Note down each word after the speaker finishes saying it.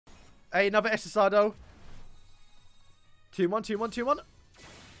Hey, another SSR though. 2-1, 2-1, 2-1.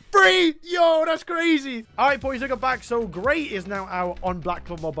 3! Yo, that's crazy. All right, boys, look back. So Gray is now out on Black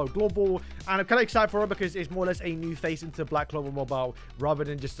Clover Mobile Global, and I'm kind of excited for it because it's more or less a new face into Black Clover Mobile rather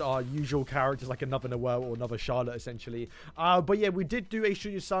than just our usual characters like another Noelle or another Charlotte, essentially. But yeah, we did do a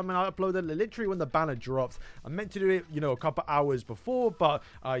Shoot You Summon. I uploaded literally when the banner dropped. I meant to do it, you know, a couple hours before, but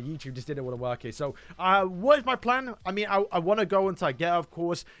YouTube just didn't want to work it. So what is my plan? I mean, I want to go until I get her, of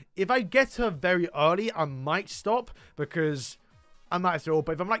course. If I get her very early, I might stop because I might as well,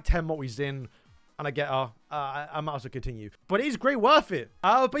 but if I'm like 10 multis in and I get her, I might as well continue. But it is great, worth it.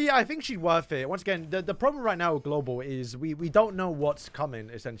 But yeah, I think she's worth it. Once again, the problem right now with Global is we don't know what's coming,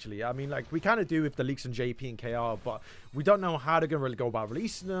 essentially. I mean, like, we kind of do with the leaks in JP and KR, but we don't know how they're going to really go about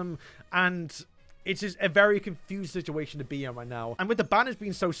releasing them. And it's just a very confused situation to be in right now. And with the banners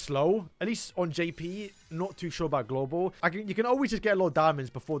being so slow, at least on JP, not too sure about Global. You can always just get a lot of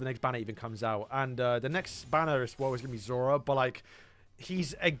diamonds before the next banner even comes out. And the next banner is going to be Zora, but like,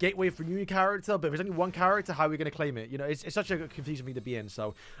 he's a gateway for new character, but if there's only one character, how are we going to claim it? You know, it's such a confusing thing to be in.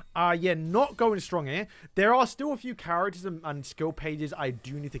 So, yeah, not going strong here. There are still a few characters and skill pages I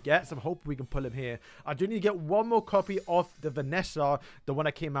do need to get, so I'm hoping we can pull them here. I do need to get one more copy of the Vanessa, the one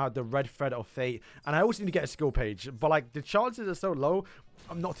that came out, the Red Thread of Fate, and I also need to get a skill page, but like, the chances are so low,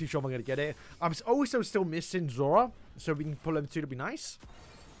 I'm not too sure if I'm going to get it. I'm also still missing Zora, so we can pull them too, to be nice.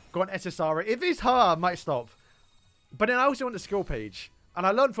 Go on SSR. If it's her, I might stop. But then I also want the skill page. And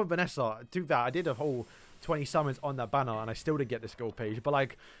I learned from Vanessa to do that. I did a whole 20 summons on that banner, and I still didn't get the skill page. But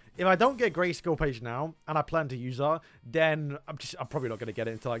like, if I don't get Grey's skill page now, and I plan to use her, then I'm probably not going to get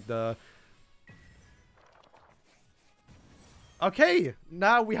it until like the... Okay,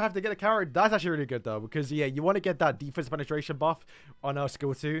 now we have to get a character. That's actually really good though, because yeah, you want to get that defense penetration buff on our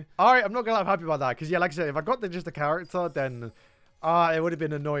skill 2. All right, I'm not going to lie, I'm happy about that, because yeah, like I said, if I got just the character, then... it would have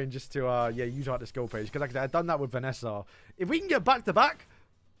been annoying just to, yeah, use out the skill page. Because like I said, I've done that with Vanessa. If we can get back-to-back...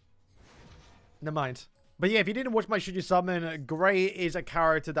 Never mind. But yeah, if you didn't watch my Should You Summon, Grey is a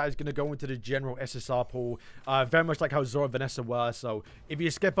character that is going to go into the general SSR pool. Very much like how Zora and Vanessa were. So if you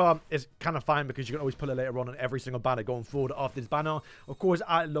skip her, it's kind of fine because you can always pull her later on every single banner going forward after this banner. Of course,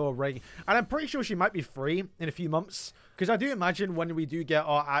 at lower rate. And I'm pretty sure she might be free in a few months. Because I do imagine when we do get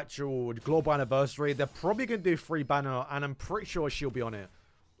our actual global anniversary, they're probably going to do free banner. And I'm pretty sure she'll be on it.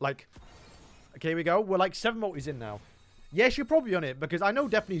 Like, okay, here we go. We're like 7 multis in now. Yeah, she'll probably be on it, because I know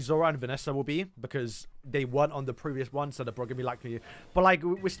definitely Zora and Vanessa will be, because they weren't on the previous one, so they're probably going to be like me. But like,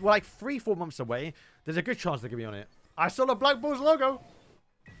 we're like 3-4 months away. There's a good chance they're going to be on it. I saw the Black Bulls logo.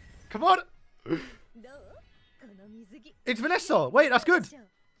 Come on. It's Vanessa. Wait, that's good.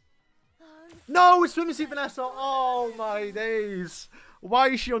 No, it's Swimming Suit Vanessa. Oh my days.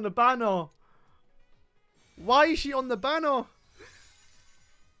 Why is she on the banner? Why is she on the banner?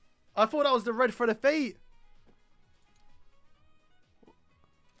 I thought that was the Red Thread of Fate.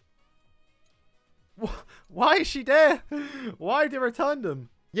 Why is she there? Why did they return them?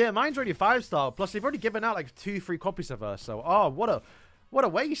 Yeah, mine's already 5-star. Plus, they've already given out like 2-3 copies of her. So, oh, what a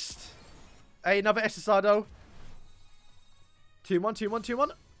waste. Hey, another SSR though. 2-1, 2-1,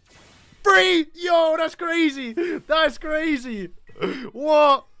 2-1. 3! Yo, that's crazy. That's crazy.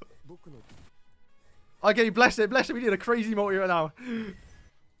 What? Okay, bless it. Bless it. We need a crazy multi right now.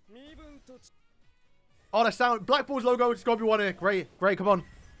 Oh, the sound. Black Bulls logo. It's got to be one here. Great. Great. Come on.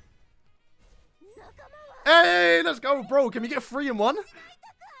 Hey, let's go, bro. Can we get 3 in 1?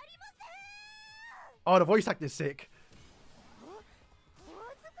 Oh, the voice acting is sick.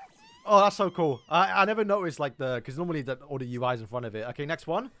 Oh, that's so cool. I never noticed, like, because normally all the UI's in front of it. Okay, next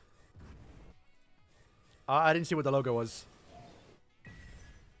one. I didn't see what the logo was.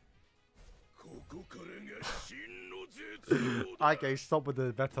 Okay, stop with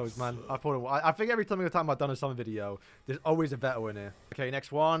the Vetos, man. I think every time I've done a summon video, there's always a Veto in here. Okay,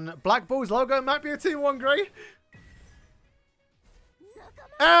 next one. Black Bulls logo might be a 2-1 Grey.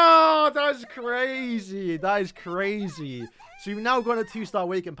 Oh, that's crazy. That is crazy. So you've now got a 2-star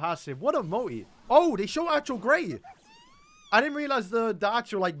Awaken passive. What a multi. Oh, they show actual Grey. I didn't realize the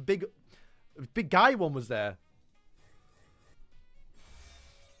actual, like, big guy one was there.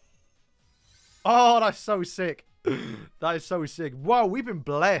 Oh, that's so sick. That is so sick. Wow, we've been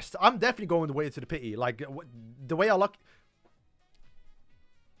blessed. I'm definitely going the way to the pity. Like, the way I look.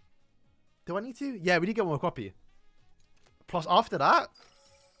 Do I need to? Yeah, we need to get one more copy. Plus, after that,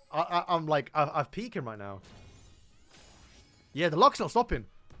 I'm like, I'm peaking right now. Yeah, the lock's not stopping.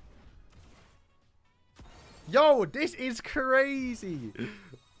 Yo, this is crazy.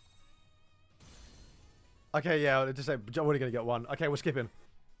 Okay, yeah, just say, I'm only going to get one. Okay, we're skipping.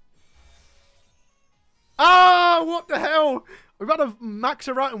 Oh, what the hell? We've got to max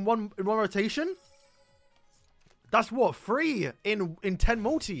her out in one rotation. That's what, 3 in 10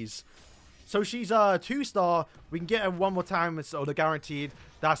 multis. So she's 2-star. We can get her one more time. So the guaranteed.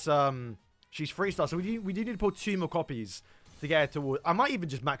 That's she's 3-star. So we do need to pull 2 more copies to get her to. I might even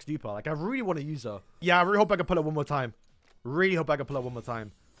just max dupe her. Like I really want to use her. Yeah, I really hope I can pull her one more time. Really hope I can pull her one more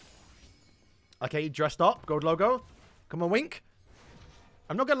time. Okay, dressed up, gold logo. Come on, Wink.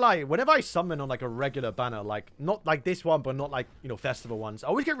 I'm not gonna lie, whenever I summon on like a regular banner, like not like this one, but not like, you know, festival ones, I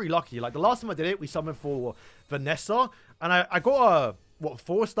always get really lucky. Like the last time I did it, we summoned for Vanessa, and I got a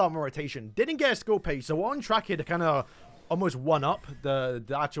 4-star rotation. Didn't get a skill page, so we're on track here to kind of almost one up the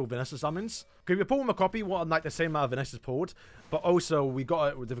actual Vanessa summons. Because we pulled them a copy, what like the same amount of Vanessa's pulled, but also we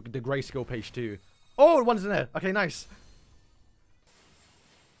got the grey skill page too. Oh, the one's in there. Okay, nice.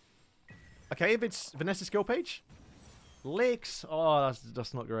 Okay, if it's Vanessa's skill page. Licks. Oh,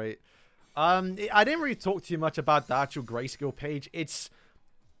 that's not great. I didn't really talk too much about the actual grayscale page.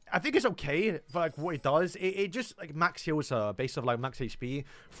 I think it's okay for like what it does. It just like max heals her based off like max HP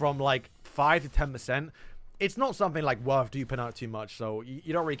from like 5 to 10%. It's not something like worth duping out too much, so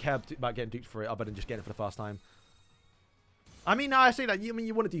you don't really care about getting duped for it other than just getting it for the first time. I mean, I say that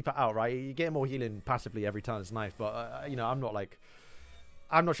you want to dupe it out, right? You get more healing passively every time. It's nice, but you know, I'm not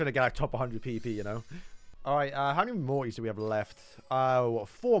trying to get like top 100 PP, you know. All right, how many more do we have left? What,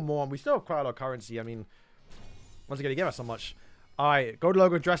 4 more, and we still have quite a lot of currency. I mean, what's it going to give us so much? All right, gold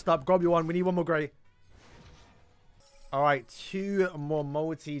logo dressed up. Grab your one. We need one more gray. All right, 2 more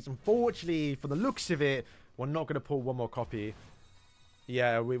multis. Unfortunately, for the looks of it, we're not going to pull one more copy.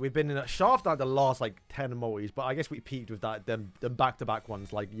 Yeah, we've been in a shaft at the last, like, 10 multis, but I guess we peaked with that, them back-to-back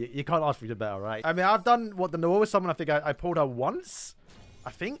ones. Like, you can't ask for it better, right? I mean, I've done, what, the Noah summon, I think I pulled her once? I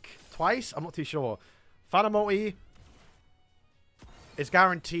think? Twice? I'm not too sure. Final multi is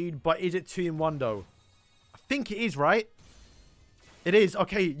guaranteed, but is it 2 in 1 though? I think it is, right? It is.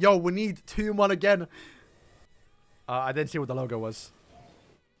 Okay, yo, we need 2 in 1 again. I didn't see what the logo was.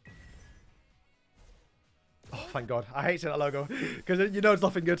 Oh, thank God. I hate seeing that logo because you know it's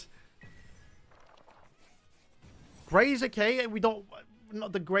nothing good. Gray's okay. We don't.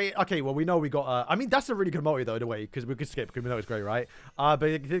 Not the great. Okay, well, we know we got. I mean, that's a really good multi though, in a way, because we could skip because we know it's great, right? But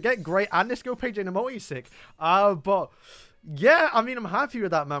to get great and the skill page in the multi is sick. But yeah, I mean, I'm happy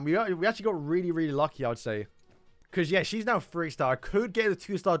with that, man. We actually got really, really lucky, I would say. Because yeah, she's now 3-star. I could get the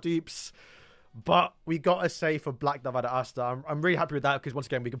 2-star dupes, but we got to say for Black Dove at Asta, I'm really happy with that because once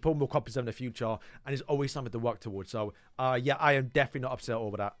again, we can pull more copies in the future and there's always something to work towards. So yeah, I am definitely not upset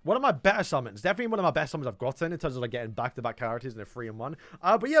over that. One of my better summons, definitely one of my best summons I've gotten in terms of like getting back-to-back characters in a 3-in-1.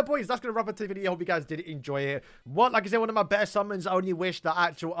 But yeah, boys, that's going to wrap up the video. I hope you guys did enjoy it. Like I said, one of my better summons. I only wish the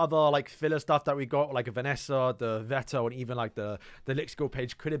actual other like filler stuff that we got, like a Vanessa, the Veto, and even like the Lick skill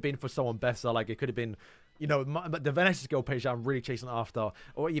page could have been for someone better. Like it could have been, you know, the Vanessa skill page that I'm really chasing after,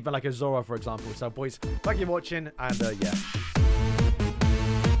 or even like a Zora, for example. So, boys, thank you for watching, and yeah.